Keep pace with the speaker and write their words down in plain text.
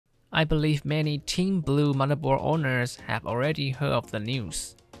I believe many Team Blue motherboard owners have already heard of the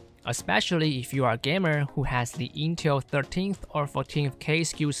news, especially if you are a gamer who has the Intel 13th or 14th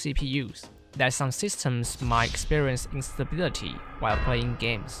K-SKU CPUs, that some systems might experience instability while playing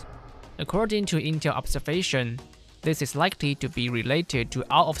games. According to Intel observation, this is likely to be related to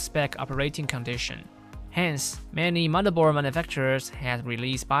out-of-spec operating condition. Hence, many motherboard manufacturers have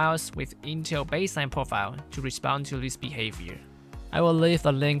released BIOS with Intel baseline profile to respond to this behavior. I will leave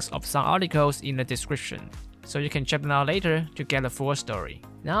the links of some articles in the description, so you can check them out later to get the full story.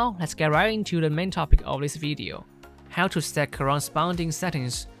 Now, let's get right into the main topic of this video: how to set corresponding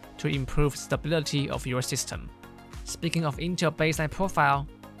settings to improve stability of your system. Speaking of Intel baseline profile,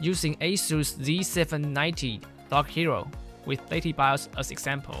 using ASUS Z790 Dark Hero with Lady BIOS as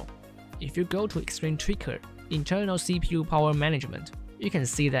example, if you go to Extreme Tweaker, internal CPU power management, you can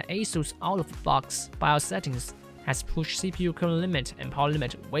see that ASUS out-of-the-box BIOS settings has pushed CPU current limit and power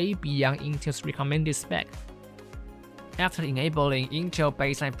limit way beyond Intel's recommended spec. After enabling Intel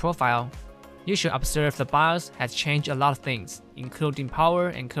baseline profile, you should observe the BIOS has changed a lot of things, including power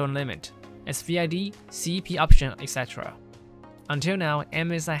and current limit, SVID, CP option, etc. Until now,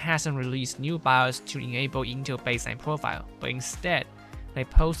 MSI hasn't released new BIOS to enable Intel baseline profile, but instead, they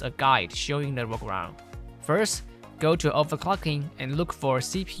post a guide showing the workaround. First, go to overclocking and look for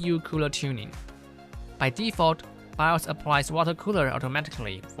CPU cooler tuning. By default, BIOS applies water cooler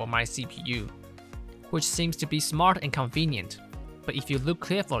automatically for my CPU, which seems to be smart and convenient. But if you look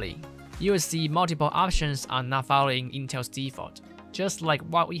carefully, you will see multiple options are not following Intel's default, just like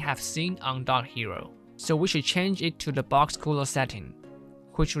what we have seen on Dark Hero. So we should change it to the box cooler setting,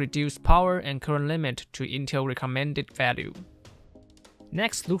 which reduces power and current limit to Intel recommended value.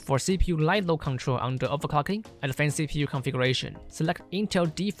 Next, look for CPU light load control under overclocking, advanced CPU configuration. Select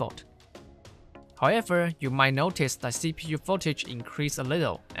Intel default. However, you might notice that CPU voltage increased a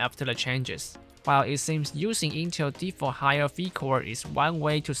little after the changes. While it seems using Intel default higher V-core is one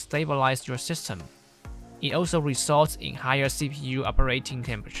way to stabilize your system, it also results in higher CPU operating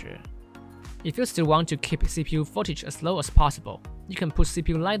temperature. If you still want to keep CPU voltage as low as possible, you can put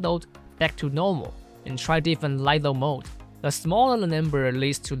CPU light load back to normal and try different light load mode. The smaller the number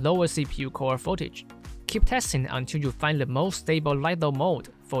leads to lower CPU core voltage. Keep testing until you find the most stable light load mode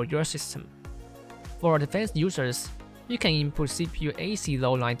for your system. For advanced users, you can input CPU AC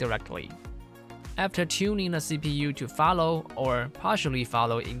load line directly. After tuning the CPU to follow or partially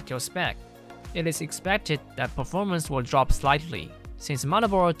follow Intel spec, it is expected that performance will drop slightly, since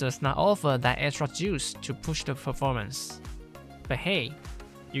motherboard does not offer that extra juice to push the performance. But hey,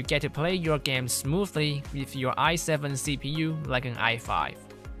 you get to play your game smoothly with your i7 CPU like an i5.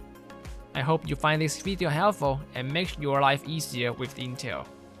 I hope you find this video helpful and makes your life easier with Intel.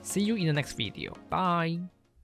 See you in the next video. Bye!